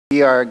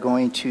We are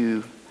going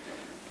to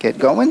get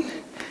going.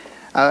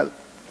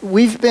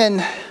 We've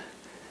been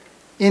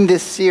in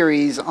this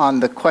series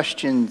on the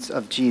questions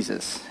of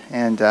Jesus.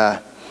 And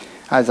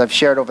as I've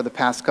shared over the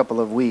past couple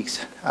of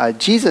weeks,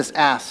 Jesus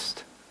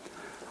asked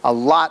a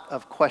lot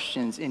of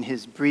questions in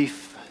his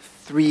brief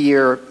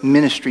 3-year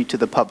ministry to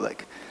the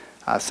public.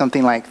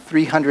 Something like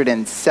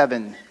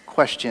 307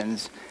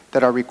 questions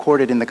that are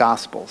recorded in the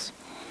Gospels.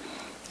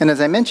 And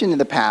as I mentioned in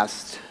the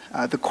past,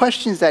 the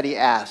questions that he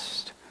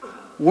asked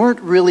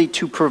weren't really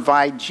to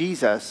provide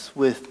Jesus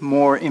with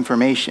more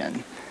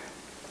information.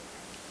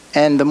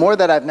 And the more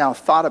that I've now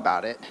thought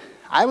about it,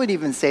 I would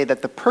even say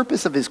that the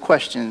purpose of his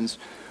questions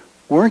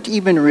weren't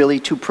even really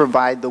to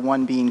provide the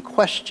one being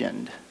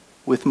questioned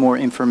with more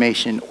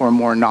information or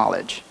more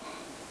knowledge.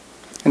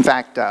 In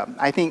fact,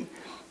 I think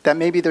that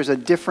maybe there's a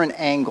different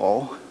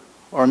angle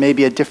or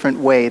maybe a different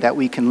way that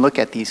we can look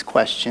at these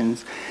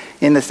questions,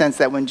 in the sense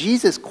that when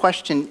Jesus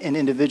questioned an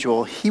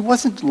individual, he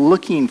wasn't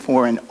looking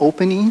for an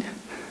opening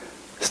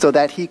so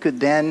that he could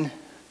then,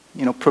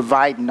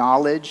 provide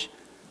knowledge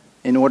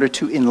in order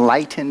to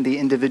enlighten the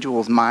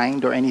individual's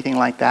mind or anything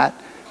like that.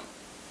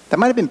 That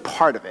might have been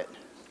part of it.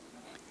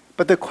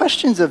 But the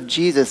questions of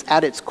Jesus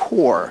at its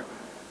core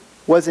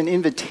was an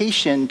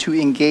invitation to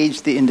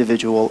engage the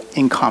individual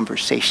in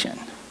conversation.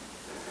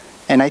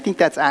 And I think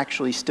that's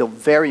actually still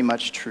very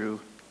much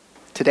true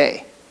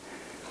today.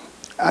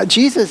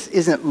 Jesus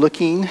isn't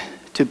looking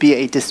to be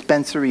a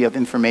dispensary of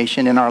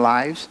information in our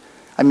lives.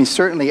 I mean,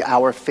 certainly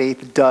our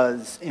faith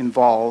does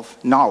involve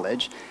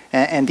knowledge,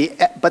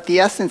 but the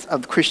essence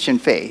of Christian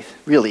faith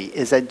really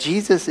is that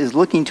Jesus is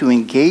looking to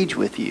engage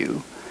with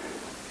you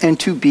and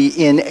to be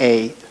in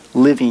a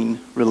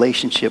living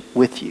relationship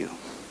with you.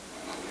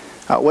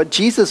 What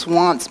Jesus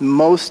wants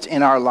most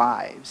in our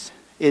lives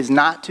is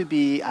not to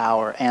be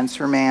our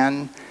answer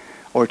man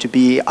or to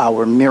be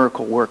our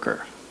miracle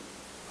worker.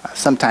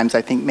 Sometimes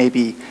I think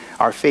maybe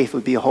our faith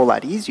would be a whole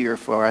lot easier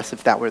for us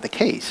if that were the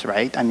case,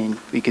 right? I mean,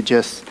 we could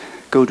just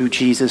go to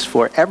Jesus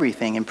for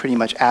everything and pretty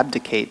much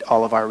abdicate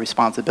all of our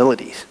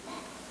responsibilities.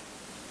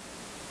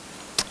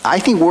 I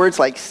think words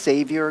like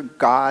Savior,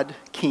 God,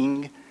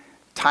 King,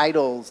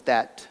 titles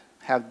that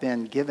have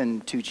been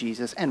given to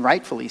Jesus, and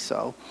rightfully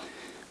so,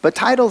 but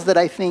titles that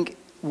I think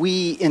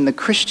we in the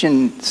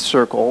Christian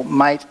circle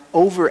might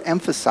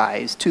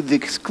overemphasize to the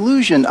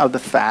exclusion of the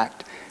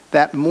fact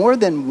that more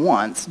than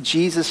once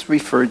Jesus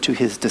referred to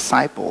his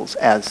disciples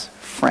as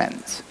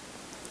friends.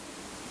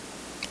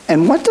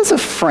 And what does a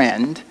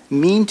friend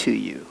mean to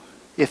you,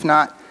 if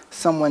not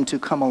someone to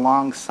come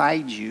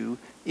alongside you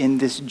in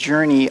this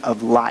journey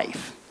of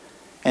life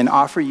and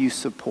offer you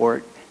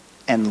support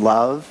and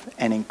love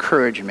and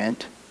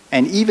encouragement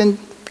and even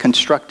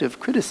constructive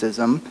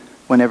criticism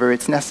whenever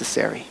it's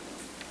necessary?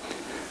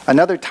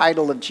 Another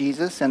title of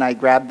Jesus, and I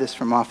grabbed this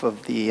from off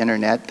of the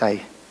internet,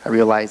 I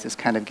realize it's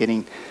kind of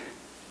getting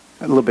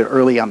a little bit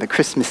early on the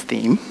Christmas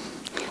theme,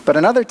 but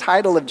another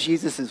title of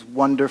Jesus is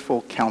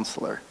Wonderful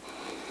Counselor.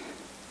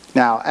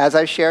 Now, as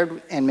I've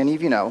shared, and many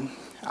of you know,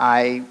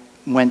 I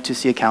went to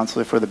see a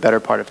counselor for the better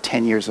part of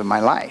 10 years of my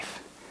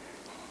life.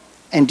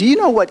 And do you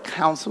know what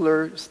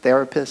counselors,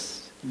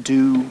 therapists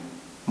do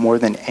more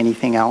than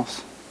anything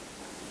else?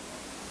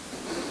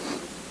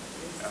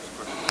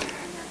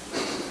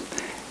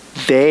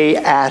 They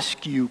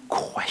ask you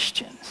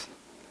questions.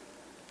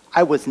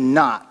 I was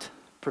not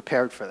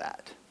prepared for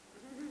that.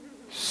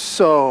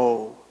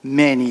 So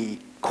many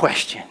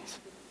questions.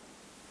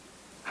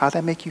 How'd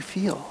that make you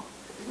feel?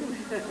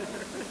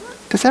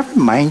 Does that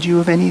remind you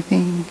of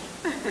anything?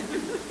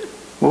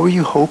 What were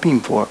you hoping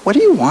for? What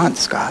do you want,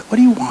 Scott? What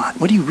do you want?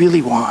 What do you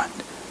really want?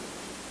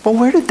 Well,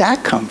 where did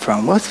that come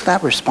from? What's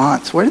that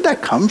response? Where did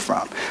that come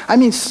from? I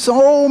mean,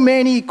 so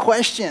many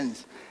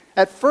questions.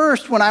 At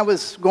first, when I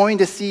was going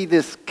to see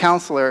this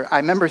counselor, I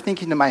remember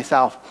thinking to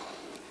myself,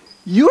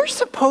 you're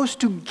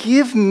supposed to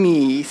give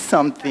me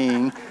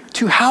something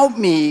to help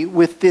me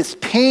with this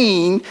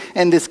pain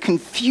and this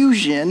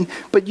confusion,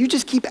 but you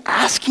just keep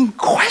asking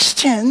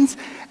questions,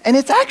 and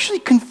it's actually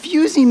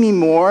confusing me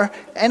more,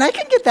 and I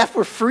can get that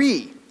for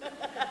free.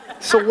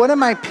 So what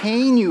am I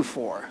paying you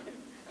for?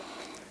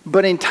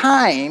 But in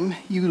time,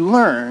 you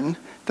learn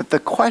that the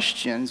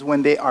questions,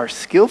 when they are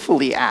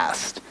skillfully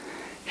asked,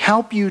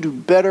 help you to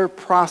better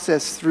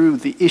process through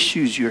the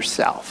issues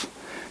yourself,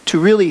 to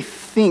really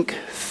think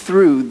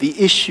through the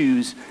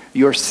issues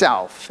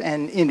yourself.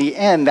 And in the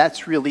end,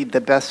 that's really the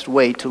best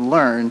way to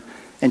learn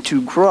and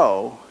to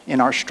grow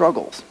in our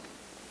struggles.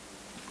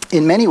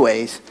 In many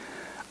ways,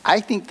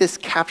 I think this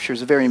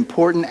captures a very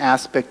important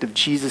aspect of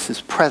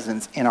Jesus'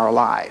 presence in our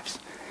lives.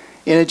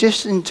 In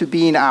addition to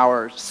being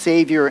our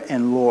Savior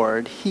and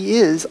Lord, he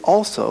is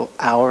also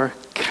our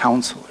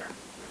counselor.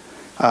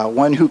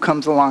 One who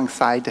comes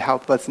alongside to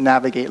help us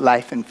navigate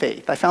life and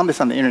faith. I found this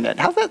on the internet.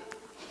 How's that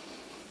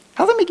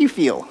make you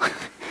feel?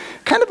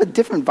 Kind of a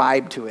different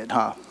vibe to it,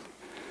 huh?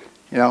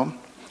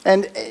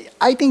 And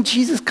I think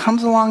Jesus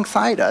comes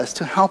alongside us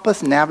to help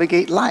us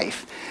navigate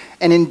life.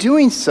 And in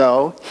doing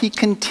so, he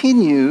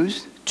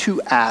continues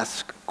to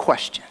ask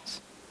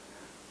questions.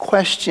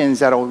 questions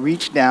that will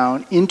reach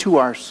down into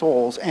our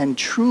souls and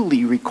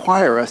truly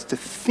require us to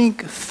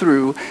think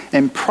through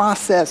and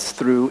process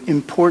through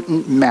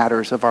important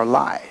matters of our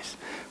lives.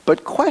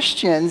 But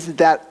questions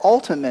that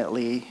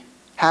ultimately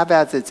have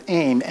as its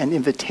aim an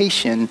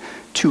invitation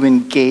to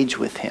engage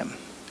with him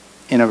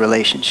in a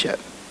relationship.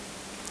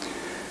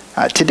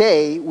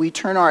 Today, we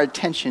turn our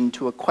attention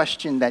to a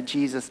question that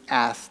Jesus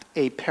asked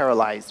a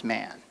paralyzed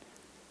man.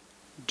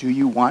 Do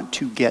you want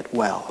to get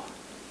well?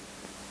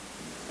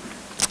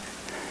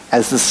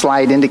 As the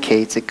slide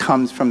indicates, it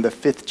comes from the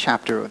 5th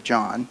chapter of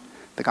John,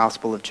 the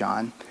Gospel of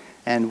John.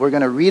 And we're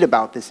going to read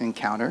about this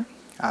encounter,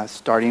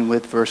 starting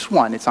with verse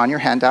 1. It's on your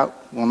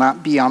handout. Will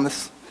not be on the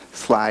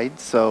slide,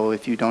 so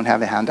if you don't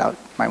have a handout,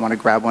 you might want to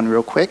grab one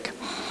real quick.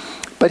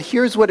 But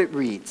here's what it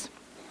reads.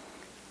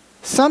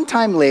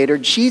 Sometime later,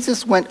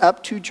 Jesus went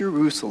up to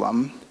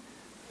Jerusalem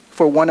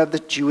for one of the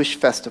Jewish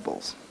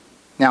festivals.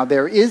 Now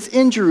there is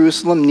in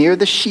Jerusalem near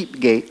the sheep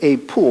gate a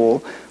pool,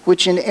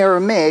 which in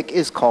Aramaic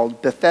is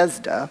called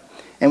Bethesda,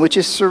 and which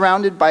is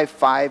surrounded by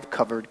 5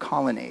 covered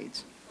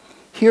colonnades.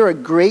 Here a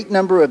great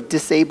number of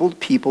disabled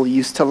people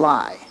used to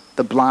lie,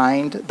 the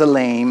blind, the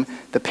lame,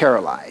 the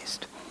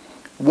paralyzed.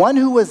 One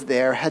who was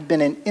there had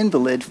been an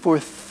invalid for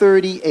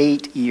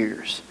 38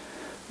 years.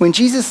 When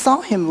Jesus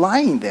saw him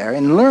lying there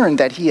and learned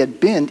that he had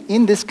been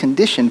in this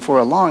condition for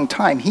a long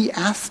time, he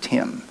asked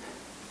him,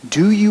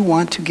 "Do you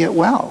want to get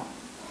well?"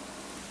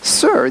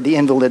 "Sir," the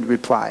invalid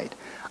replied,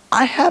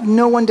 "I have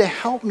no one to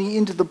help me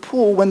into the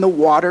pool when the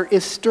water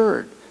is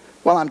stirred.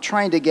 While I'm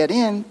trying to get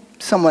in,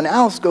 someone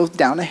else goes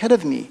down ahead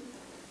of me."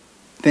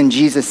 Then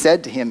Jesus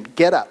said to him,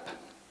 "Get up,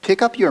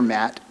 pick up your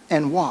mat,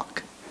 and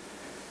walk."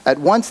 At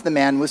once the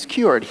man was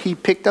cured. He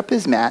picked up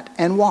his mat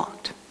and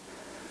walked.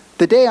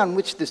 The day on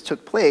which this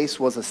took place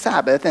was a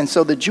Sabbath, and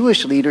so the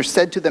Jewish leaders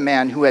said to the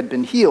man who had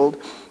been healed,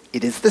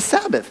 "It is the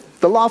Sabbath.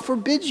 The law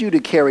forbids you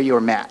to carry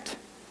your mat."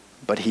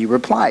 But he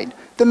replied,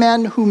 "The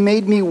man who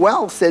made me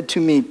well said to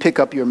me, 'Pick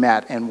up your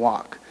mat and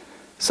walk.'"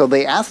 So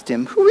they asked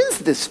him, "Who is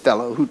this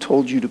fellow who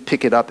told you to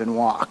pick it up and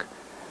walk?"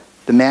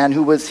 The man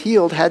who was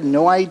healed had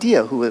no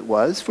idea who it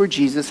was, for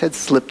Jesus had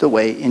slipped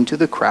away into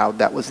the crowd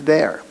that was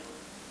there.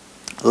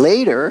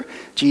 Later,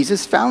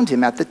 Jesus found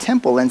him at the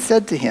temple and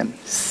said to him,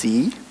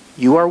 "See,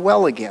 you are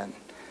well again.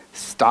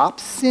 Stop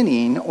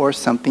sinning, or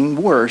something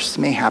worse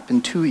may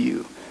happen to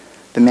you."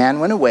 The man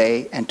went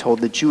away and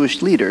told the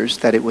Jewish leaders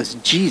that it was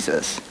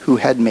Jesus who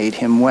had made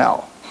him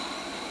well.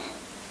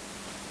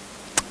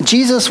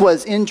 Jesus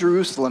was in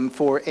Jerusalem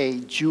for a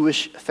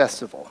Jewish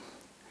festival.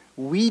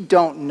 We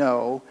don't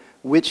know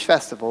which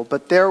festival,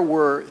 but there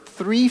were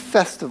 3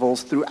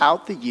 festivals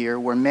throughout the year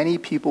where many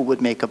people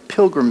would make a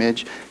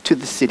pilgrimage to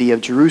the city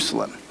of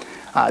Jerusalem.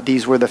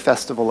 These were the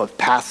festival of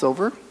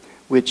Passover,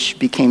 which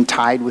became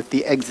tied with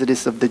the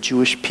exodus of the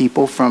Jewish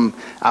people from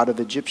out of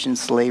Egyptian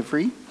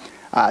slavery.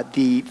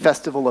 The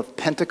festival of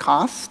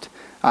Pentecost,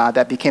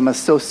 that became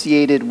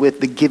associated with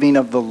the giving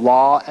of the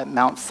law at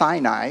Mount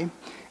Sinai,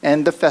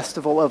 and the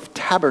festival of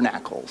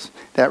Tabernacles,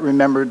 that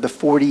remembered the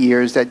 40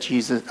 years that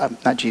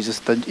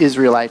the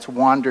Israelites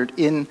wandered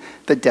in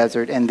the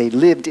desert, and they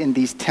lived in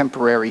these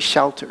temporary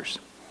shelters.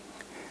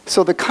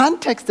 So the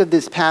context of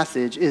this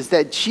passage is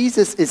that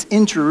Jesus is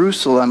in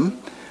Jerusalem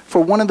for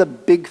one of the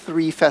big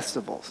 3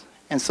 festivals.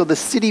 And so the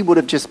city would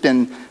have just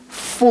been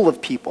full of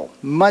people,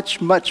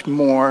 much, much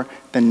more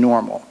than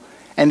normal.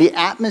 And the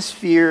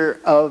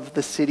atmosphere of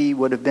the city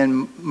would have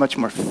been much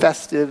more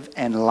festive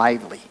and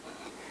lively.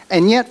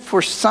 And yet,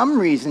 for some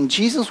reason,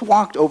 Jesus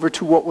walked over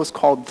to what was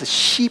called the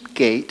Sheep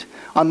Gate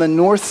on the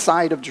north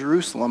side of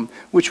Jerusalem,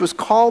 which was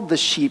called the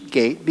Sheep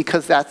Gate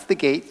because that's the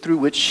gate through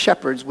which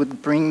shepherds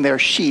would bring their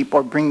sheep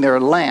or bring their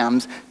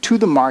lambs to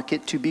the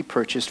market to be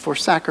purchased for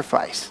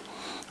sacrifice.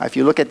 If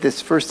you look at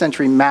this 1st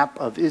century map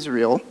of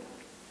Israel,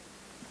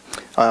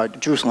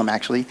 Jerusalem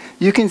actually,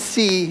 you can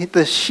see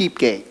the Sheep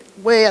Gate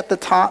way at the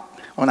top.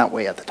 Well, not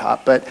way at the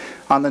top, but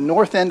on the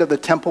north end of the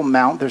Temple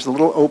Mount, there's a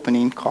little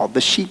opening called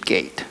the Sheep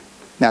Gate.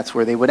 That's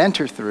where they would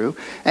enter through.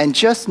 And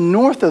just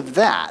north of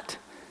that,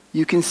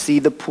 you can see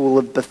the pool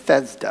of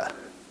Bethesda.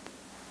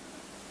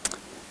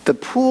 The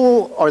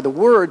pool, or the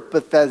word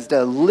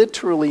Bethesda,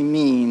 literally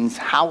means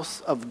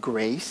house of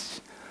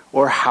grace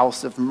or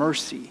house of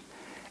mercy.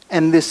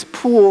 And this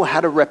pool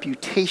had a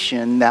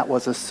reputation that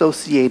was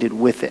associated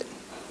with it.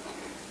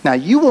 Now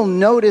you will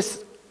notice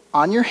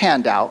on your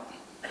handout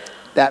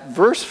that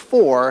verse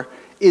 4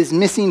 is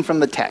missing from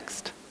the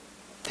text.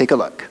 Take a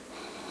look.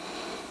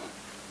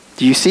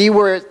 Do you see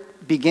where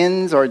it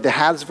begins, or it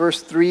has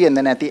verse 3, and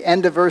then at the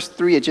end of verse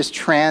 3 it just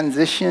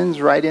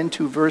transitions right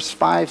into verse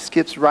 5,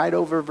 skips right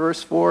over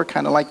verse 4,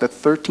 kind of like the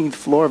 13th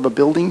floor of a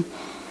building?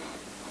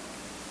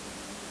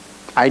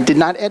 I did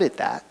not edit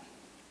that.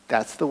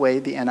 That's the way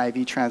the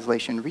NIV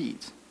translation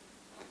reads.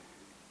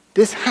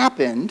 This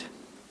happened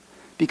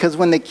because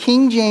when the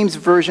King James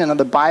Version of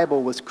the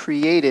Bible was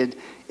created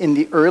in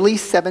the early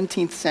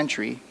 17th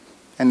century,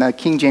 and the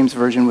King James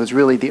Version was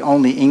really the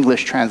only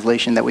English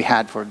translation that we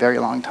had for a very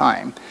long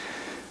time,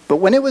 But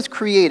when it was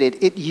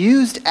created, it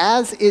used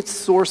as its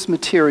source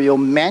material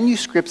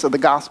manuscripts of the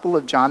Gospel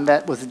of John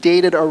that was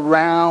dated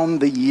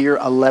around the year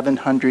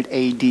 1100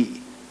 AD.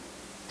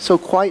 So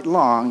quite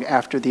long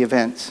after the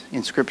events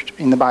in Scripture,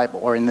 in the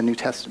Bible or in the New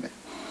Testament.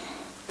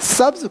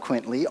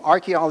 Subsequently,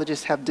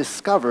 archaeologists have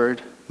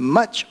discovered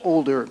much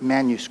older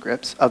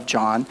manuscripts of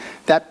John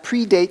that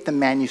predate the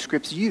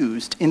manuscripts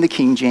used in the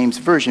King James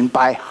Version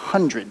by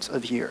hundreds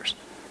of years.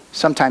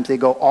 Sometimes they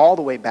go all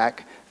the way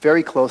back,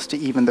 very close to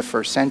even the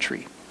 1st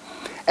century.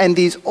 And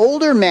these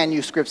older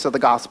manuscripts of the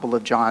Gospel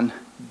of John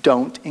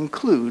don't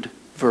include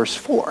verse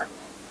 4.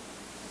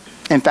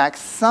 In fact,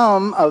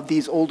 some of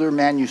these older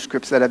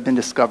manuscripts that have been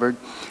discovered,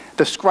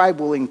 the scribe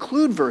will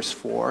include verse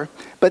 4,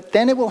 but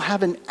then it will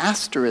have an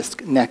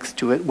asterisk next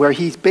to it where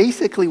he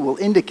basically will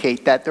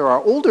indicate that there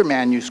are older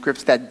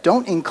manuscripts that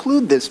don't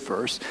include this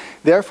verse.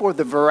 Therefore,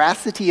 the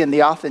veracity and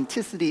the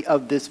authenticity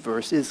of this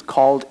verse is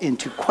called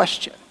into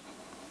question.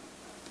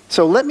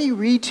 So let me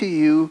read to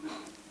you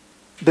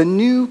the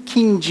New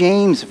King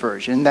James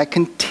Version that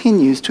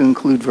continues to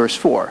include verse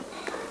 4.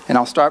 And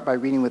I'll start by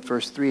reading with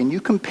verse 3, and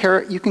you can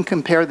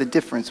compare the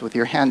difference with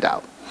your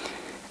handout.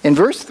 In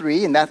verse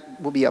 3, and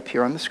that will be up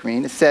here on the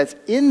screen, it says,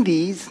 "In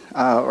these,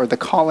 or the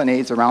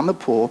colonnades around the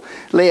pool,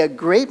 lay a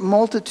great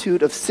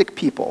multitude of sick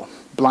people,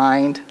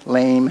 blind,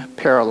 lame,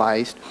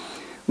 paralyzed,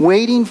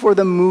 waiting for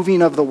the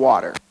moving of the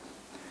water."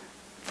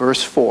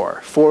 Verse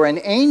 4, "For an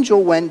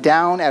angel went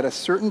down at a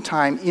certain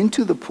time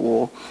into the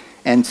pool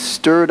and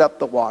stirred up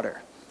the water.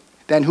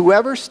 Then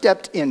whoever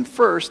stepped in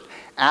first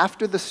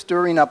after the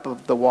stirring up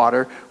of the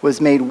water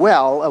was made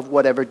well of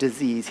whatever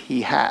disease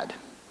he had."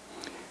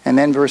 And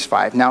then verse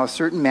 5, "Now a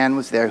certain man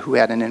was there who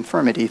had an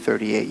infirmity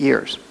 38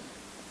 years.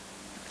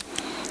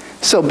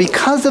 So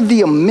because of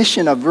the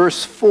omission of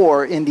verse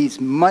 4 in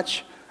these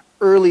much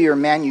earlier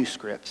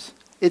manuscripts,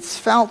 it's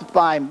felt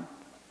by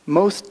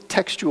most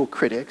textual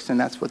critics, and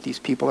that's what these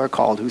people are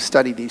called who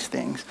study these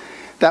things,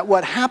 that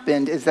what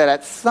happened is that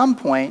at some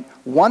point,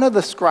 one of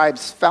the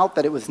scribes felt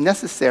that it was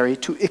necessary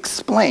to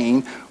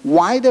explain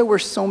why there were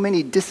so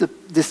many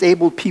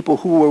disabled people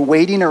who were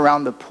waiting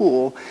around the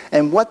pool,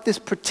 and what this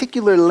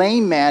particular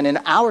lame man in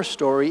our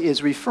story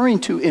is referring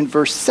to in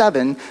verse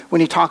 7 when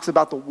he talks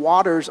about the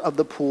waters of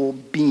the pool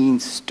being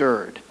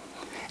stirred.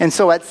 And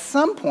so at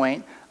some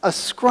point, a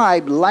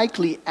scribe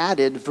likely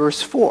added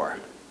verse 4.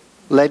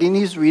 Letting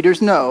these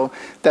readers know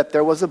that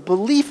there was a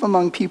belief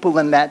among people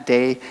in that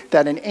day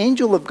that an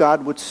angel of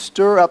God would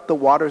stir up the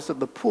waters of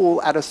the pool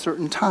at a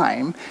certain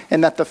time,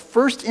 and that the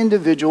first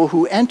individual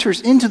who enters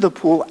into the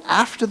pool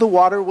after the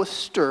water was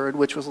stirred,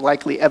 which was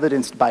likely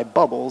evidenced by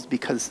bubbles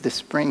because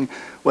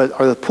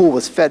the pool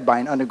was fed by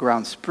an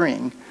underground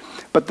spring,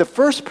 but the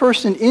first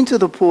person into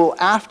the pool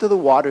after the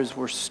waters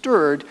were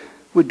stirred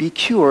would be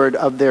cured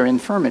of their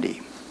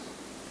infirmity.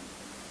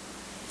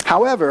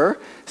 However,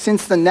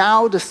 since the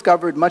now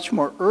discovered much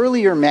more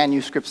earlier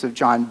manuscripts of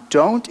John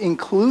don't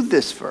include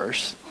this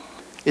verse,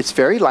 it's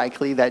very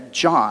likely that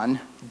John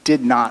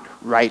did not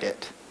write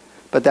it,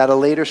 but that a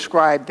later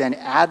scribe then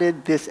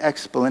added this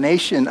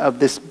explanation of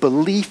this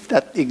belief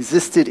that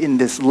existed in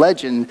this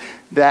legend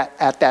that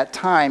at that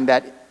time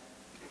that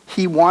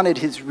he wanted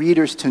his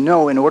readers to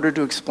know in order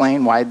to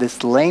explain why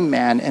this lame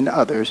man and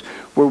others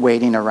were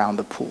waiting around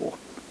the pool.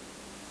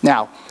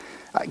 Now,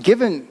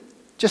 given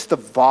just the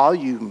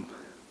volume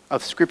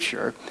of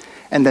Scripture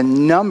and the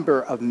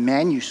number of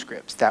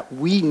manuscripts that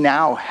we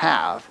now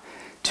have,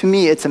 to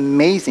me it's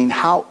amazing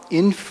how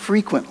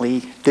infrequently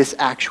this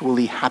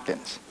actually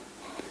happens,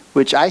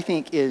 which I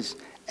think is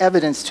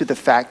evidence to the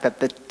fact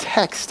that the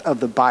text of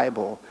the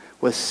Bible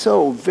was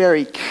so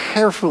very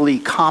carefully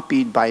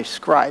copied by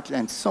scribes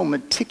and so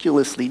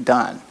meticulously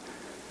done.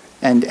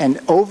 And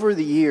over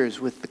the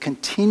years, with the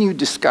continued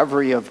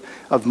discovery of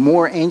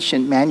more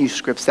ancient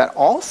manuscripts that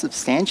all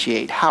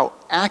substantiate how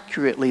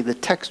accurately the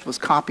text was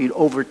copied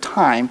over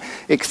time,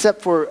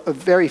 except for a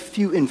very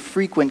few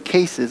infrequent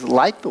cases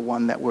like the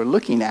one that we're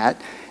looking at,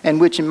 and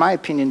which in my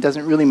opinion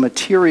doesn't really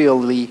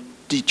materially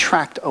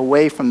detract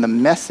away from the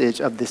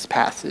message of this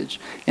passage.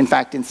 In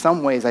fact, in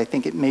some ways, I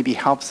think it maybe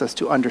helps us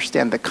to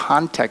understand the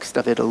context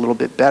of it a little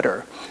bit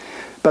better.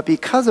 But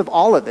because of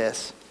all of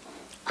this,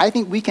 I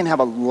think we can have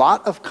a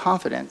lot of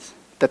confidence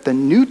that the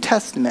New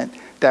Testament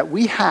that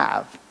we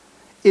have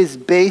is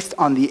based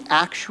on the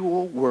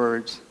actual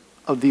words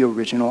of the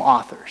original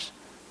authors.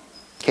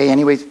 Okay,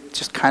 anyways,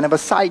 just kind of a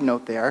side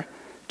note there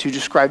to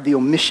describe the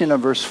omission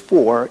of verse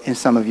 4 in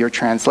some of your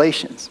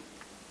translations.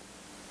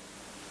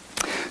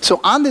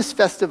 So on this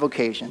festive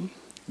occasion,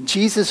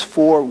 Jesus,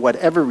 for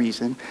whatever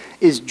reason,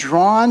 is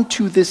drawn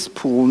to this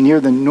pool near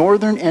the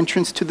northern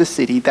entrance to the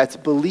city that's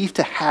believed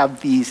to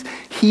have these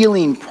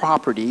healing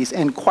properties,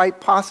 and quite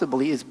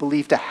possibly is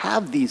believed to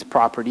have these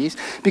properties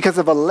because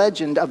of a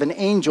legend of an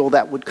angel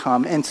that would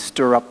come and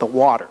stir up the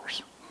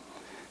waters.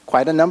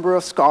 Quite a number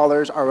of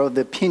scholars are of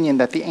the opinion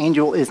that the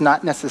angel is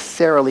not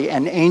necessarily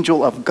an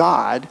angel of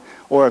God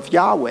or of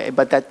Yahweh,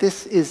 but that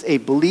this is a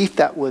belief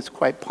that was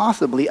quite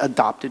possibly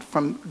adopted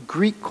from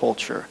Greek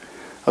culture.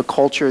 a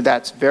culture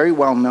that's very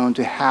well known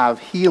to have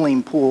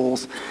healing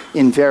pools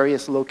in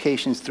various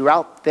locations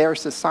throughout their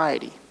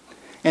society.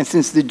 And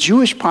since the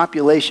Jewish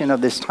population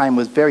of this time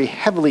was very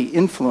heavily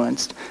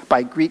influenced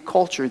by Greek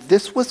culture,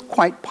 this was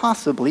quite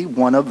possibly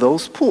one of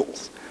those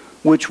pools,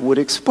 which would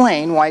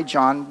explain why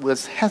John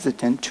was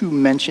hesitant to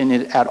mention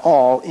it at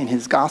all in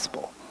his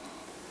gospel.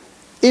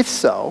 If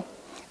so,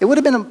 it would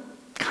have been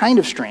kind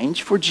of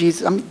strange for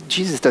Jesus. I mean,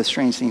 Jesus does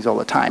strange things all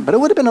the time, but it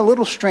would have been a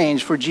little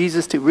strange for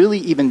Jesus to really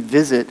even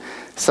visit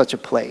such a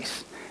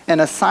place. And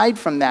aside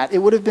from that, it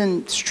would have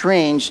been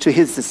strange to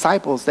his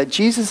disciples that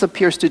Jesus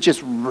appears to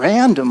just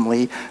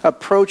randomly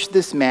approach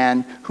this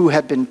man who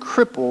had been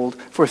crippled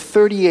for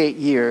 38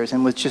 years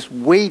and was just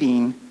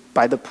waiting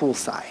by the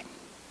poolside.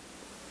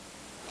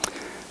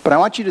 But I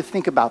want you to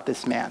think about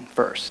this man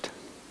first.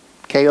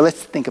 Okay,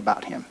 let's think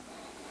about him.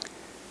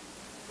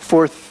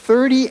 For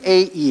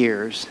 38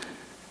 years,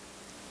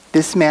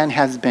 this man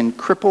has been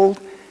crippled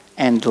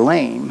and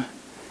lame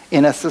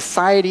in a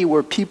society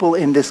where people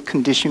in this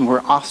condition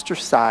were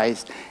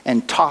ostracized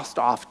and tossed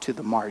off to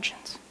the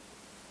margins.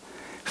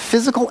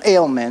 Physical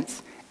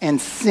ailments and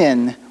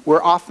sin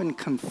were often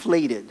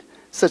conflated,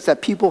 such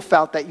that people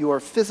felt that your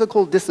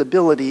physical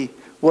disability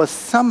was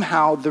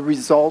somehow the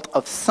result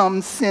of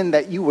some sin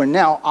that you were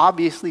now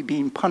obviously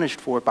being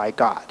punished for by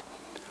God.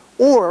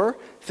 Or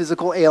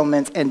physical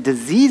ailments and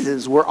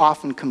diseases were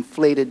often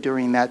conflated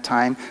during that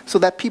time, so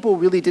that people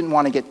really didn't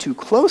want to get too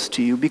close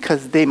to you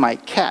because they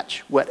might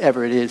catch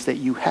whatever it is that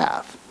you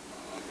have.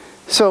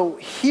 So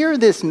here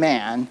this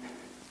man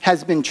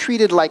has been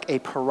treated like a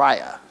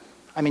pariah.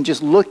 I mean,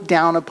 just looked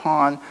down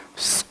upon,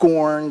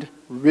 scorned,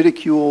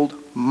 ridiculed,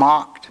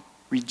 mocked,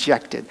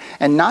 rejected.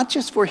 And not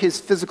just for his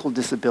physical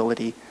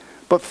disability,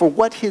 but for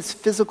what his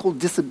physical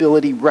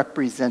disability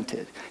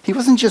represented. He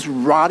wasn't just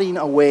rotting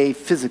away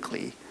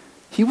physically.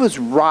 He was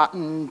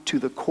rotten to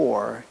the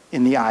core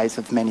in the eyes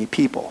of many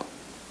people.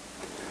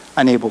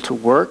 Unable to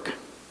work,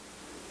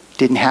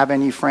 didn't have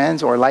any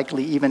friends or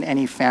likely even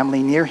any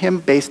family near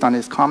him based on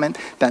his comment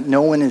that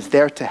no one is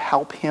there to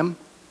help him.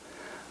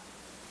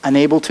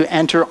 Unable to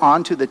enter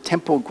onto the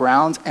temple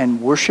grounds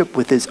and worship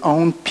with his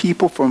own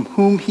people from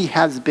whom he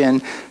has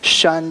been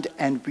shunned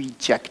and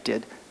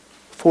rejected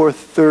for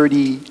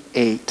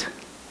 38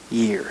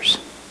 years.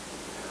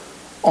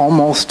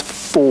 Almost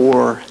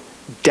 4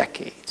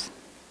 decades.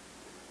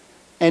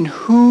 And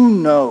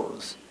who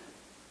knows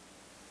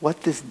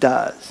what this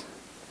does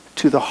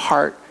to the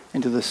heart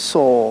and to the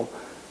soul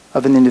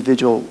of an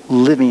individual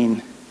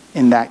living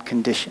in that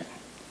condition.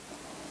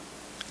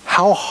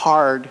 How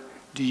hard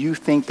do you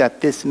think that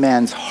this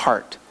man's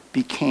heart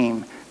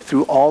became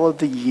through all of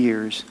the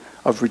years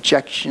of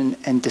rejection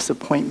and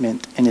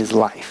disappointment in his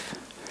life?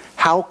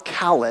 How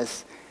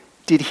callous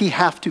did he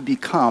have to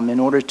become in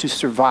order to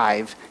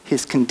survive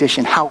his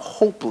condition? How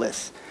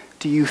hopeless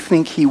do you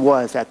think he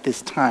was at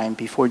this time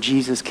before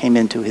Jesus came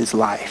into his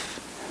life?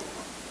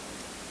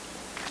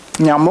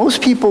 Now,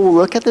 most people will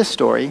look at this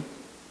story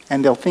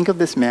and they'll think of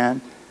this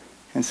man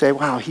and say,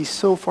 wow, he's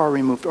so far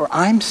removed, or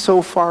I'm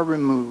so far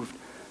removed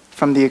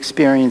from the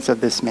experience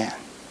of this man.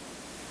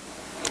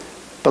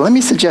 But let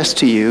me suggest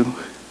to you,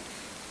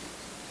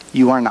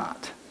 you are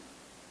not.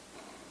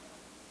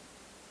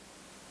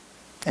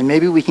 And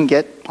maybe we can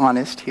get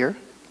honest here,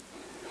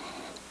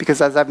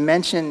 because as I've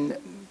mentioned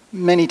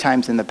many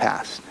times in the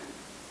past,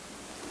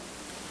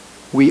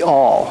 we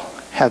all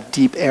have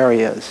deep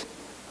areas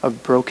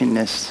of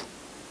brokenness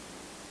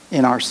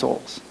in our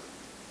souls.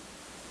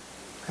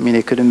 I mean,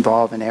 it could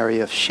involve an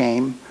area of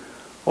shame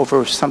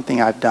over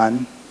something I've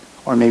done,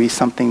 or maybe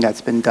something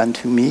that's been done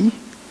to me,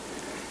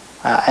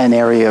 an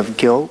area of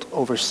guilt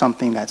over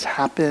something that's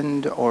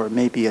happened, or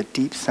maybe a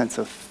deep sense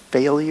of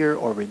failure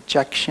or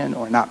rejection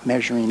or not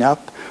measuring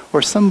up,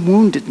 or some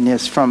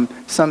woundedness from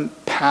some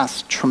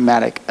past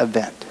traumatic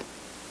event.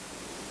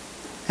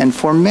 And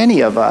for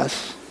many of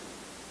us,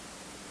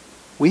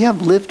 we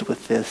have lived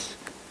with this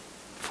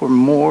for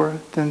more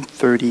than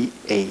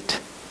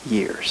 38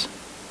 years.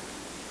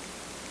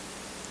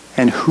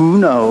 And who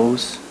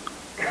knows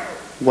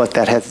what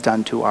that has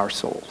done to our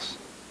souls.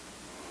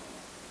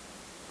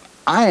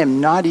 I am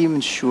not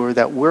even sure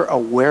that we're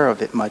aware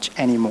of it much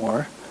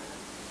anymore,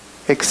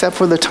 except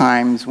for the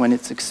times when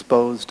it's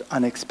exposed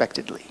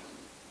unexpectedly.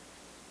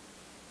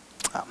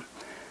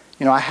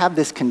 I have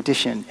this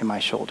condition in my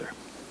shoulder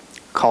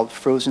called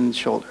frozen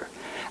shoulder.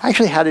 I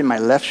actually had it in my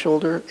left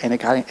shoulder, and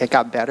it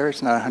got better.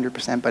 It's not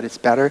 100%, but it's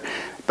better.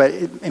 But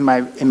in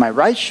my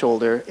right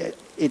shoulder,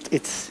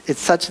 it's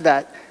such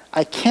that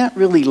I can't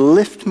really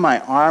lift my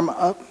arm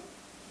up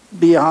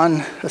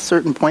beyond a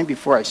certain point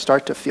before I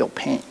start to feel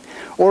pain,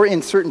 or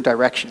in certain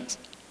directions.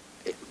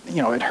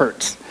 It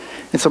hurts.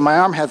 And so my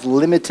arm has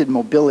limited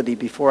mobility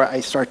before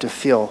I start to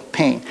feel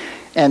pain.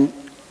 And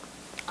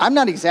I'm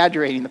not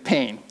exaggerating the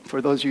pain,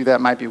 for those of you that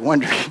might be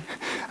wondering.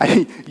 I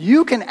mean,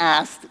 you can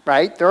ask,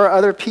 right? There are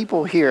other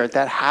people here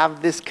that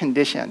have this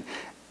condition.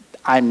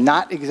 I'm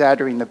not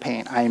exaggerating the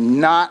pain. I'm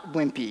not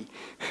wimpy.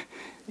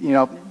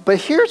 But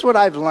here's what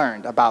I've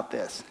learned about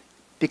this,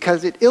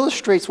 because it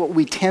illustrates what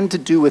we tend to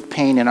do with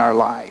pain in our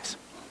lives.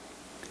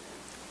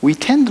 we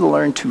tend to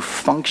learn to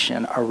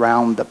function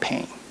around the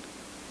pain.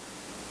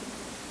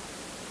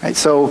 Right?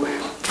 So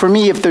for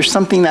me, if there's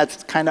something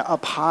that's kind of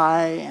up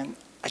high and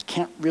I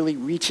can't really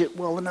reach it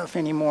well enough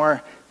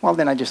anymore, well,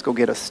 then I just go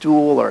get a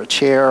stool or a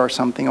chair or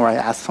something, or I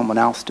ask someone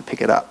else to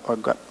pick it up or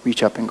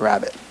reach up and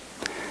grab it.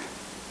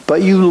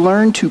 But you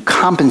learn to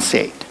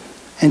compensate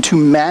and to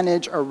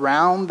manage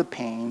around the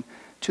pain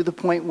to the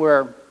point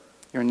where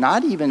you're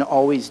not even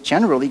always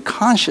generally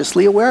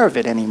consciously aware of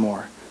it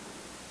anymore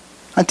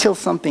until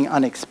something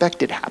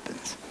unexpected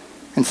happens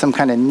and some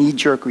kind of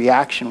knee-jerk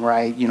reaction where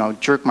I,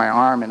 jerk my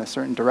arm in a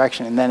certain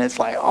direction, and then it's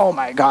like, oh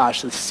my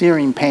gosh, the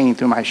searing pain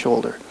through my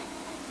shoulder.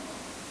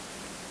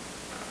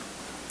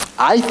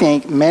 I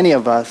think many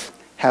of us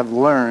have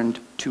learned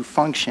to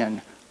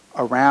function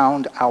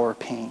around our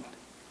pain,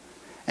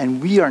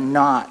 and we are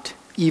not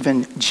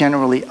even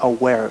generally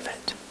aware of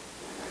it.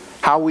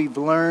 How we've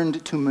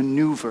learned to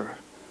maneuver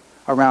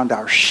around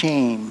our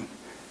shame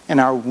and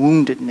our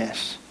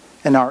woundedness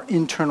and our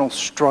internal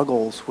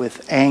struggles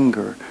with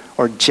anger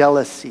or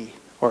jealousy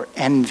or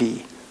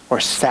envy or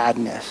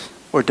sadness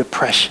or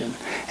depression.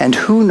 And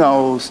who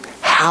knows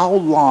how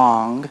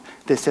long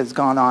this has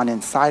gone on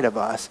inside of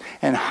us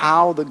and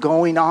how the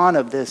going on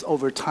of this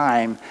over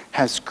time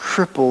has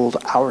crippled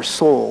our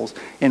souls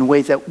in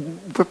ways that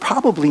we're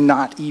probably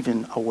not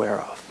even aware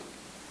of.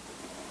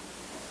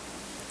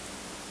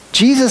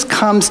 Jesus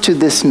comes to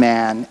this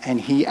man and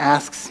he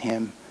asks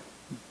him,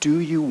 "Do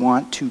you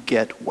want to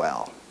get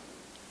well?"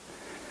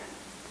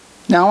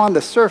 Now on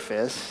the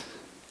surface,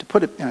 to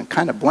put it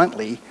kind of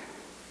bluntly,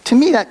 to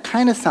me that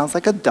kind of sounds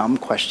like a dumb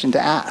question to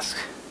ask.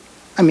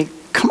 I mean,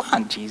 come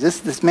on, Jesus,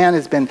 this man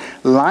has been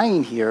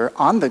lying here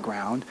on the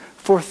ground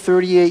for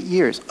 38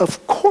 years.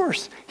 Of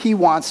course he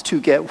wants to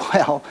get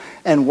well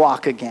and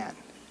walk again.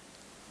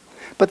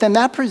 But then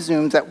that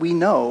presumes that we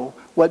know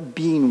what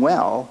being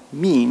well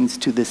means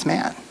to this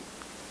man.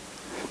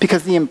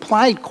 Because the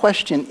implied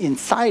question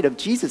inside of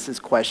Jesus'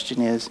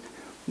 question is,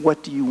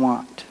 what do you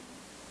want?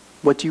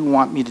 What do you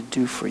want me to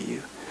do for you?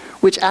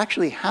 Which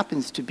actually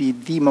happens to be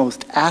the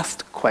most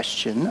asked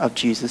question of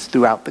Jesus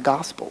throughout the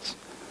Gospels.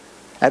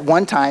 At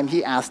one time,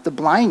 he asked the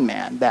blind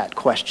man that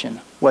question,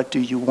 what do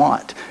you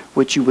want?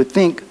 Which you would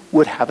think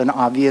would have an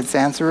obvious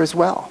answer as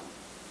well.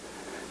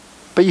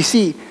 But you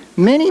see,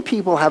 many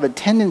people have a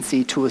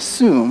tendency to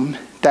assume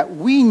that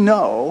we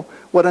know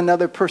what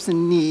another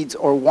person needs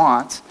or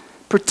wants,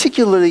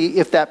 particularly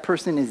if that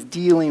person is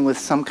dealing with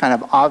some kind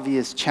of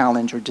obvious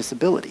challenge or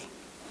disability.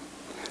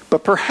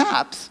 But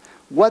perhaps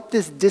what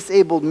this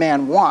disabled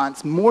man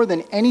wants more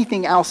than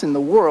anything else in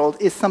the world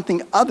is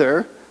something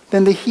other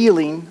than the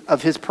healing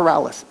of his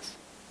paralysis.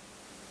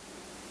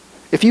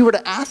 If you were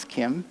to ask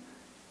him,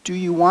 do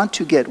you want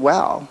to get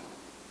well?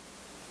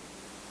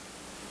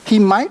 He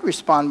might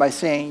respond by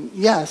saying,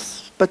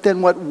 yes, but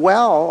then what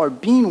well or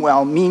being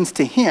well means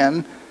to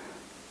him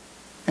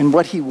and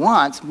what he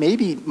wants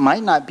maybe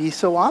might not be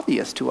so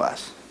obvious to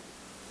us.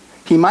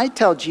 He might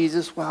tell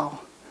Jesus,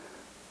 well,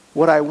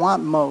 what I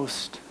want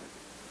most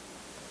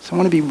is I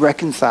want to be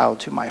reconciled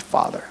to my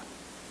Father.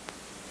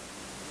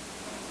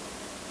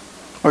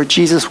 Or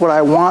Jesus, what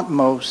I want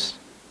most,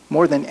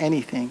 more than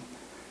anything,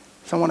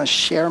 is I want to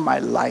share my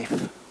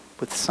life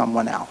with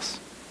someone else.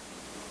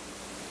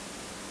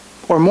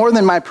 Or more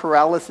than my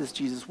paralysis,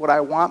 Jesus, what I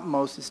want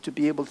most is to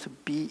be able to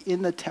be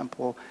in the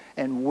temple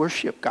and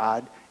worship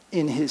God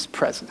in his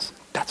presence.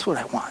 That's what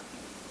I want.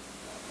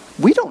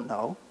 We don't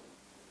know,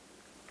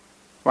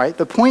 right?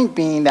 The point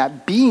being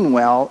that being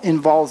well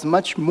involves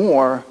much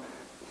more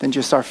than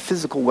just our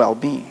physical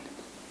well-being.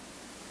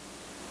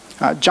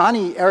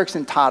 Joni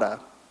Eareckson Tada,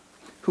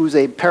 who's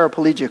a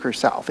paraplegic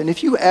herself, and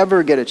if you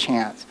ever get a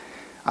chance,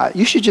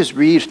 you should just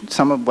read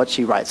some of what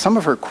she writes, some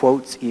of her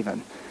quotes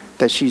even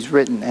that she's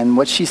written, and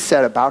what she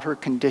said about her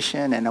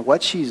condition and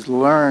what she's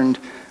learned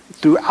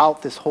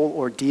throughout this whole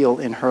ordeal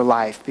in her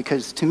life,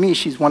 because to me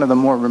she's one of the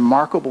more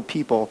remarkable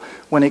people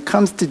when it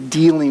comes to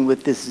dealing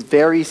with this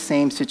very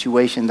same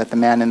situation that the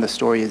man in the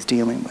story is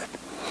dealing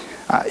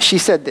with. She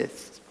said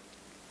this,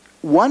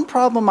 "One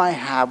problem I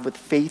have with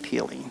faith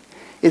healing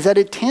is that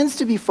it tends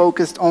to be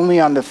focused only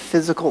on the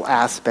physical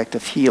aspect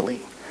of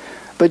healing.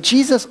 But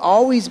Jesus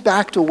always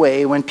backed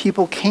away when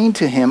people came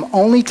to him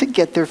only to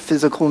get their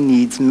physical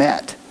needs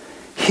met.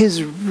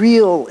 His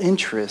real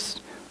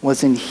interest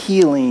was in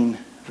healing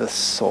the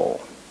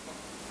soul."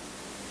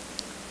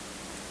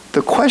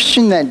 The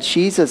question that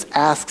Jesus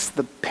asks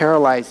the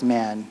paralyzed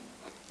man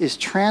is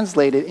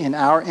translated in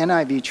our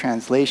NIV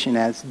translation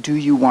as, "Do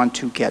you want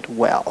to get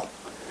well?"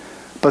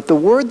 But the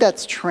word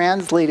that's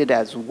translated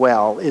as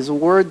well is a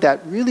word that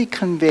really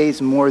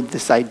conveys more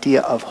this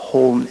idea of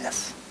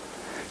wholeness.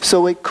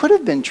 So it could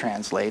have been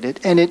translated,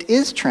 and it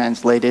is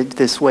translated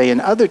this way in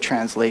other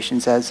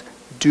translations as,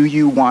 "Do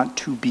you want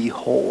to be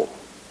whole?"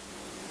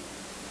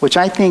 Which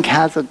I think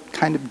has a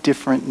kind of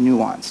different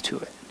nuance to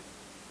it.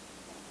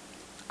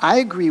 I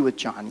agree with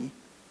Johnny.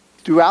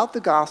 Throughout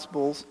the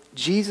Gospels,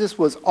 Jesus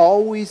was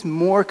always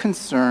more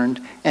concerned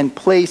and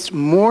placed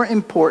more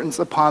importance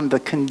upon the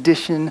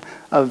condition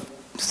of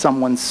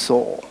someone's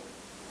soul.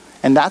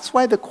 And that's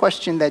why the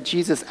question that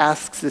Jesus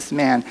asks this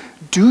man,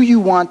 do you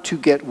want to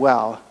get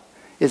well,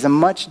 is a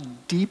much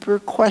deeper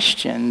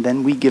question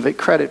than we give it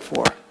credit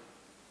for.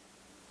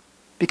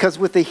 Because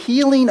with the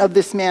healing of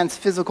this man's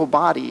physical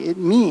body, it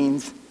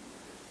means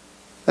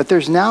that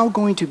there's now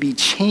going to be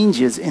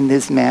changes in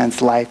this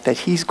man's life that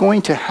he's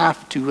going to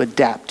have to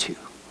adapt to.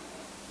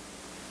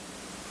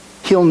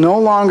 He'll no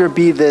longer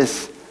be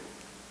this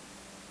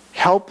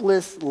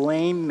helpless,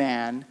 lame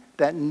man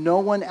that no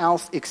one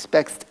else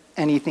expects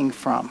anything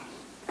from.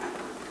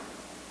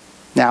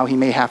 Now he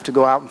may have to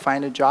go out and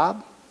find a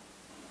job.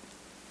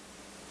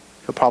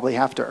 He'll probably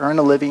have to earn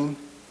a living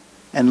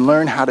and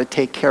learn how to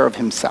take care of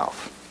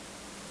himself.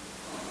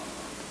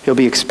 He'll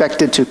be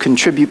expected to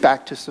contribute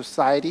back to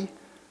society.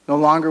 No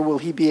longer will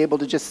he be able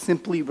to just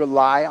simply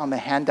rely on the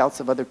handouts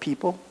of other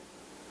people.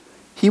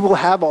 He will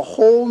have a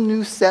whole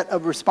new set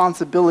of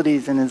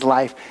responsibilities in his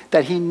life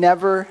that he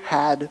never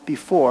had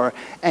before,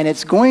 and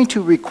it's going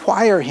to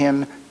require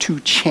him to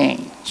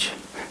change.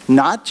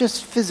 Not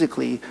just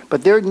physically,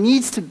 but there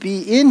needs to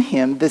be in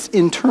him this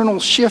internal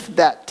shift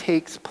that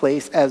takes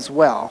place as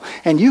well.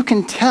 And you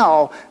can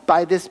tell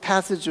by this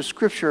passage of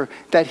Scripture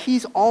that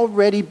he's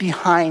already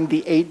behind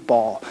the 8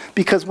 ball.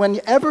 Because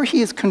whenever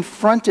he is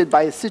confronted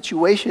by a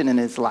situation in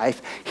his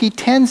life, he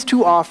tends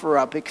to offer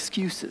up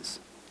excuses.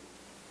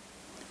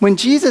 When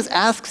Jesus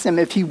asks him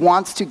if he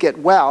wants to get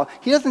well,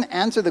 he doesn't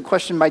answer the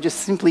question by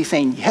just simply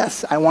saying,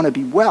 yes, I want to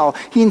be well.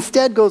 He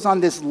instead goes on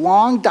this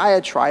long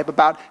diatribe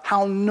about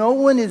how no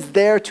one is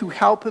there to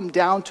help him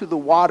down to the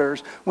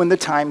waters when the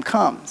time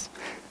comes.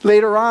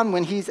 Later on,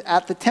 when he's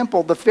at the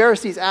temple, the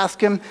Pharisees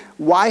ask him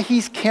why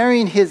he's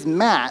carrying his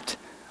mat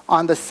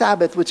on the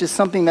Sabbath, which is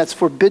something that's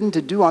forbidden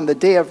to do on the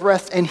day of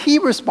rest. And he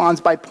responds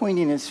by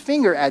pointing his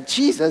finger at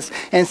Jesus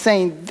and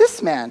saying,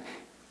 this man,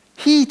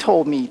 he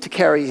told me to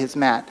carry his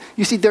mat.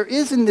 You see, there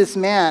is in this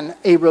man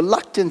a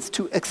reluctance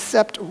to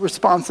accept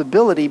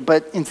responsibility,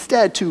 but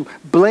instead to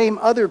blame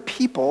other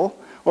people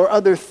or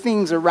other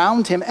things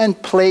around him and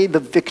play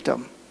the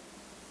victim.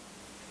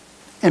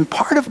 And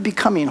part of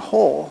becoming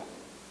whole,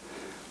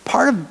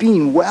 part of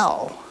being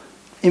well,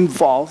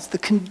 involves the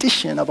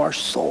condition of our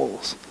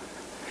souls.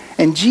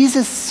 And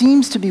Jesus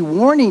seems to be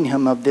warning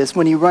him of this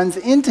when he runs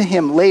into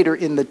him later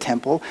in the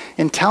temple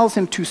and tells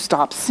him to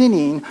stop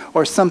sinning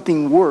or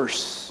something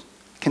worse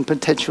can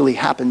potentially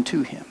happen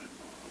to him.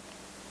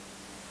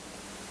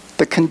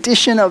 The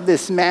condition of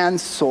this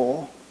man's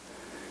soul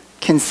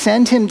can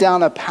send him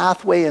down a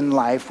pathway in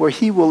life where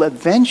he will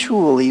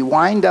eventually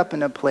wind up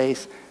in a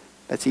place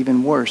that's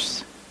even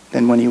worse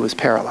than when he was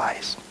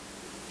paralyzed.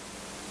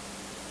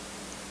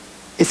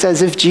 It's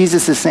as if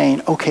Jesus is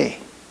saying, okay,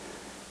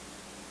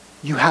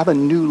 you have a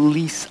new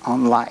lease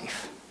on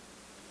life.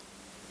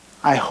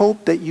 I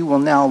hope that you will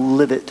now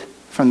live it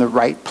from the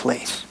right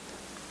place.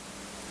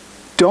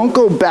 Don't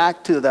go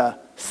back to the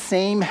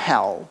same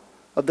hell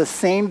of the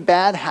same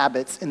bad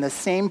habits and the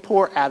same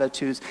poor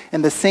attitudes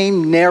and the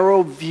same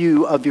narrow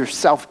view of your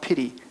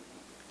self-pity.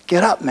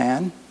 Get up,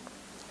 man,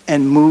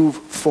 and move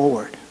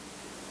forward.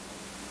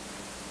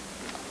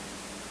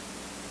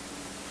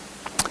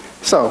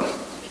 So,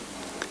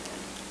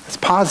 let's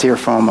pause here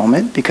for a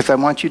moment because I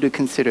want you to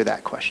consider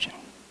that question.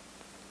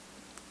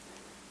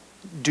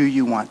 Do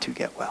you want to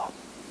get well?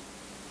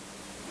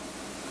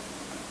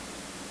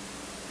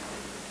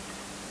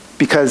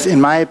 Because in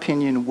my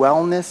opinion,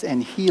 wellness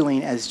and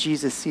healing as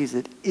Jesus sees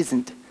it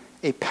isn't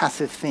a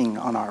passive thing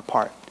on our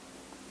part.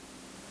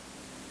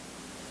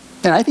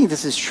 And I think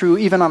this is true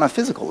even on a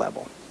physical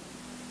level.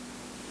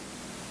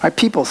 Right?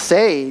 People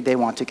say they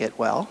want to get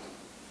well.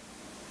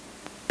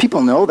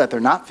 People know that they're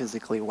not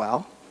physically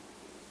well.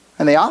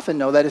 And they often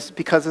know that it's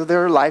because of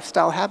their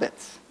lifestyle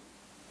habits.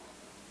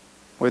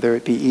 Whether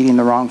it be eating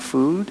the wrong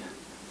food,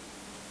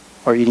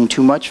 or eating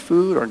too much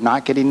food, or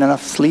not getting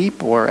enough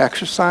sleep, or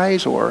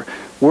exercise, or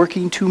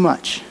working too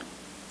much.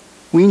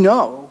 We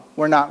know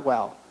we're not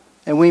well.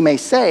 And we may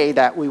say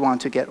that we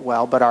want to get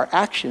well, but our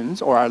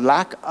actions, or our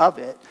lack of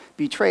it,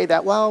 betray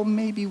that, well,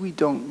 maybe we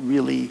don't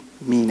really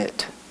mean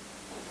it.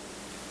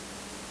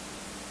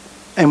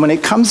 And when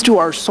it comes to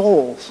our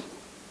souls,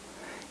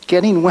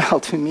 getting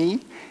well, to me,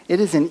 it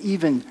is an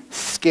even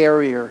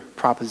scarier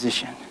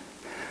proposition.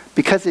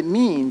 Because it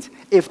means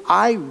if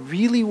I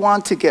really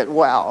want to get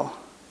well,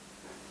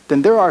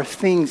 then there are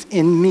things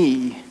in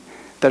me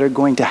that are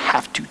going to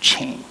have to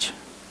change.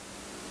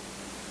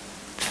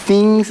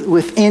 Things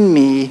within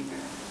me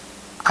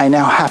I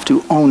now have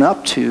to own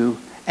up to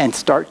and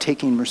start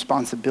taking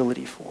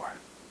responsibility for.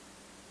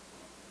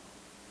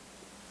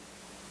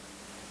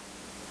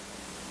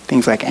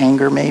 Things like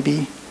anger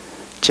maybe,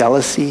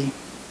 jealousy,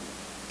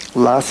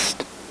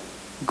 lust,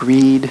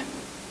 greed,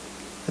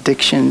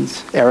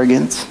 addictions,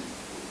 arrogance,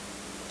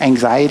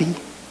 anxiety.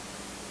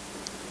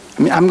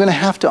 I mean, I'm going to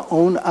have to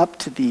own up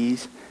to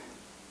these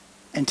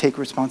and take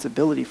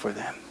responsibility for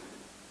them.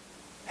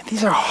 And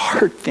these are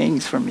hard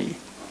things for me.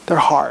 They're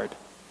hard.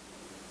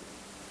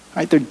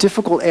 Right? They're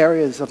difficult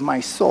areas of my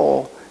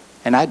soul,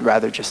 and I'd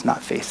rather just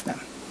not face them.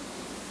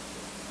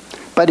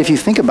 But if you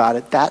think about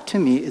it, that to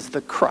me is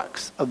the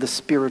crux of the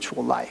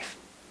spiritual life.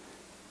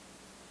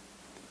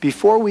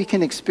 before we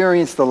can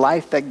experience the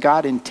life that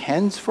God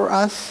intends for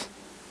us,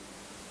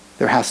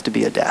 there has to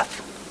be a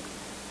death.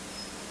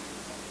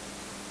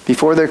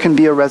 Before there can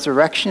be a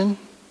resurrection,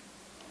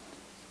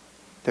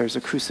 there's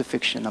a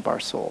crucifixion of our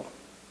soul.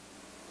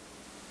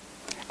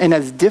 And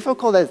as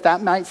difficult as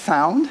that might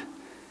sound,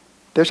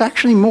 there's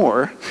actually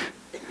more.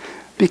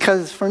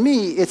 Because for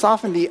me, it's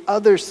often the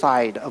other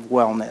side of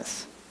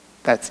wellness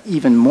that's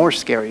even more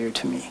scarier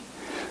to me.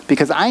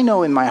 Because I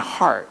know in my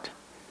heart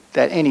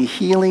that any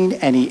healing,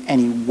 any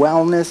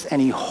wellness,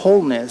 any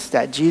wholeness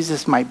that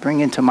Jesus might bring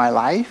into my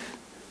life,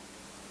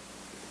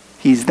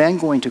 he's then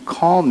going to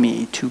call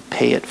me to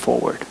pay it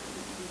forward.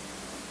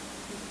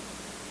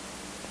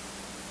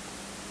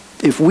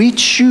 If we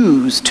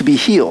choose to be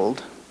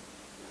healed,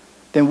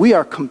 then we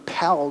are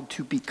compelled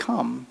to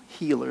become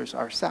healers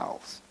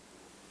ourselves.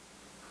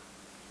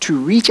 To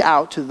reach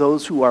out to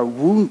those who are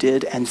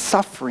wounded and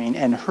suffering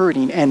and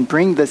hurting and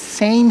bring the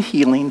same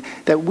healing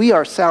that we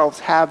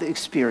ourselves have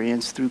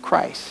experienced through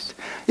Christ.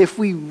 If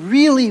we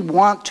really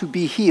want to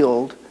be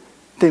healed,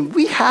 then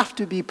we have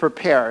to be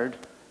prepared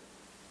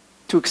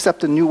to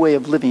accept a new way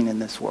of living in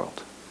this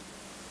world.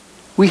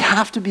 We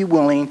have to be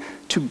willing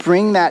to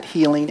bring that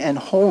healing and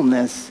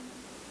wholeness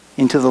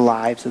into the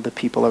lives of the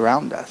people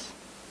around us.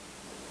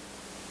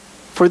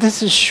 For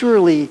this is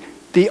surely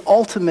the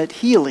ultimate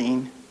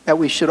healing that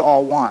we should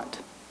all want.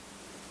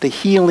 The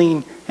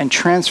healing and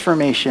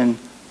transformation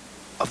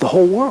of the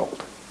whole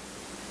world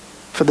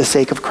for the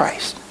sake of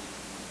Christ.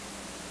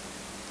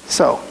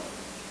 So,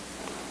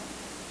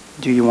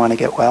 do you want to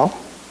get well?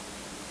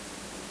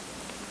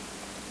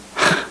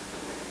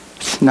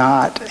 It's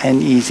not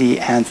an easy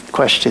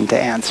question to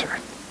answer.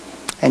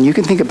 And you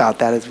can think about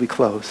that as we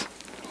close.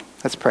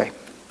 Let's pray.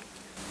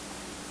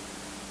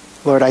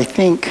 Lord, I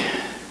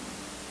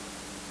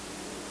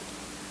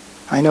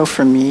know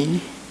for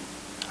me,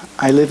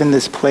 I live in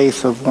this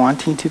place of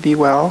wanting to be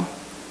well,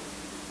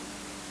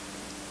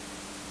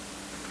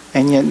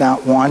 and yet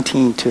not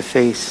wanting to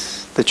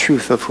face the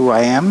truth of who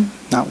I am,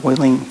 not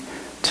willing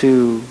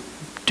to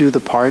do the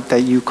part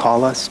that you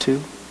call us to.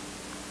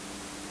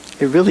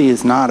 It really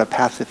is not a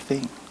passive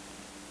thing.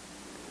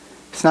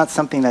 It's not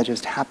something that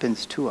just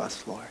happens to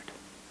us, Lord.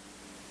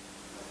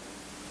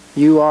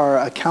 You are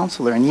a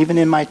counselor, and even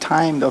in my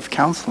time of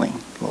counseling,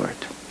 Lord,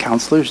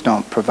 counselors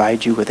don't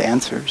provide you with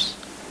answers.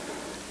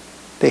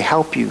 They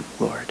help you,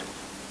 Lord,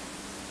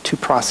 to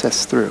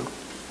process through.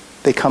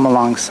 They come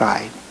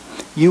alongside.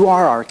 You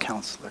are our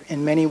counselor.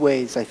 In many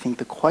ways, I think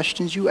the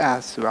questions you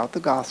ask throughout the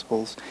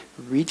Gospels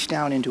reach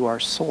down into our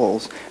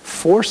souls,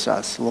 force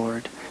us,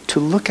 Lord, to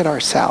look at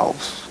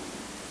ourselves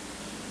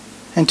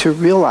and to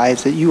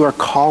realize that you are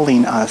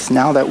calling us,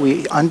 now that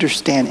we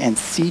understand and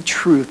see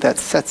truth that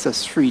sets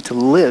us free, to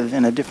live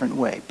in a different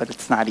way. But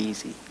it's not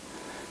easy.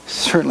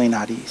 Certainly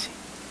not easy.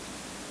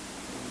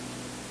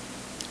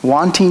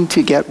 Wanting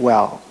to get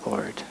well,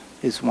 Lord,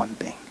 is one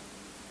thing.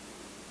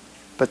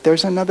 But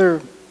there's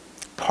another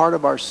part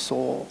of our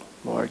soul,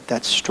 Lord,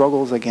 that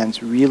struggles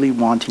against really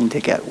wanting to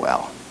get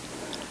well.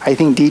 I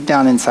think deep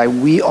down inside,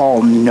 we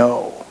all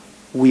know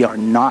we are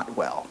not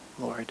well,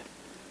 Lord.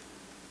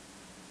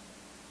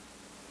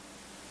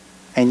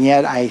 And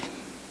yet I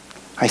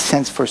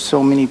sense for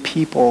so many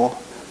people,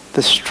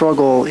 the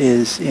struggle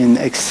is in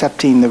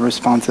accepting the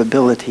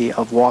responsibility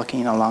of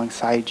walking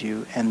alongside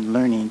you and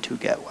learning to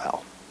get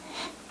well.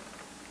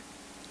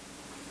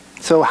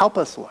 So help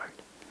us, Lord,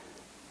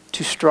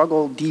 to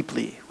struggle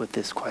deeply with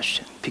this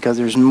question, because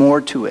there's more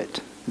to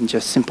it than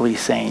just simply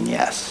saying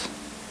yes.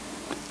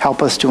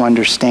 Help us to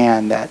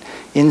understand that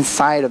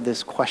inside of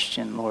this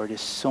question, Lord,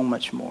 is so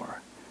much more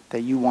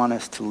that you want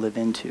us to live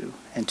into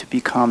and to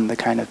become the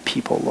kind of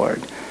people,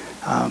 Lord,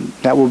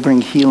 that will bring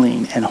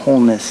healing and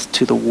wholeness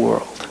to the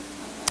world.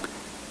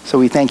 So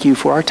we thank you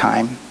for our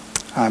time.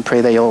 I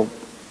pray that you'll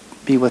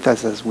be with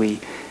us as we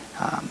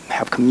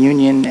have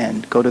communion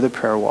and go to the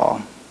prayer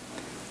wall.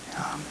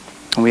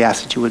 And we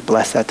ask that you would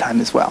bless that time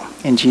as well.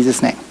 In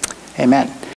Jesus' name, amen.